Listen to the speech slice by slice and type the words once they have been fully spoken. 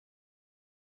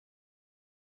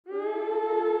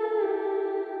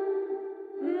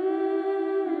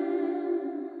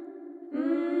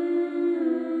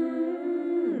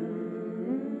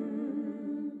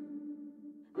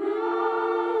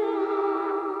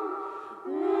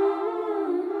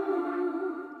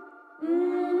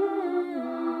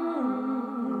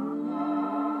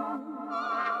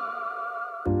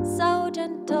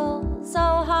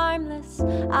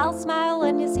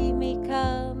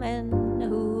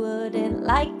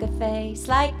like a face,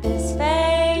 like this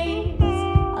face.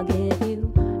 I'll give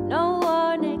you no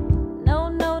warning, no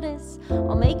notice.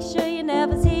 I'll make sure you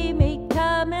never see me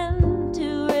coming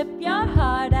to rip your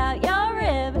heart out your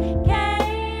rib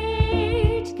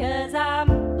cage. 'Cause I'm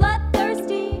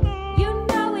bloodthirsty, you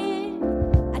know it.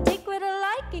 I take what I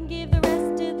like and give the rest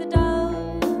to the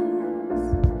dogs.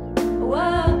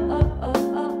 Whoa.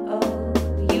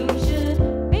 You should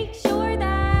make sure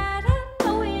that I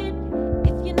know it.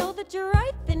 If you know that you're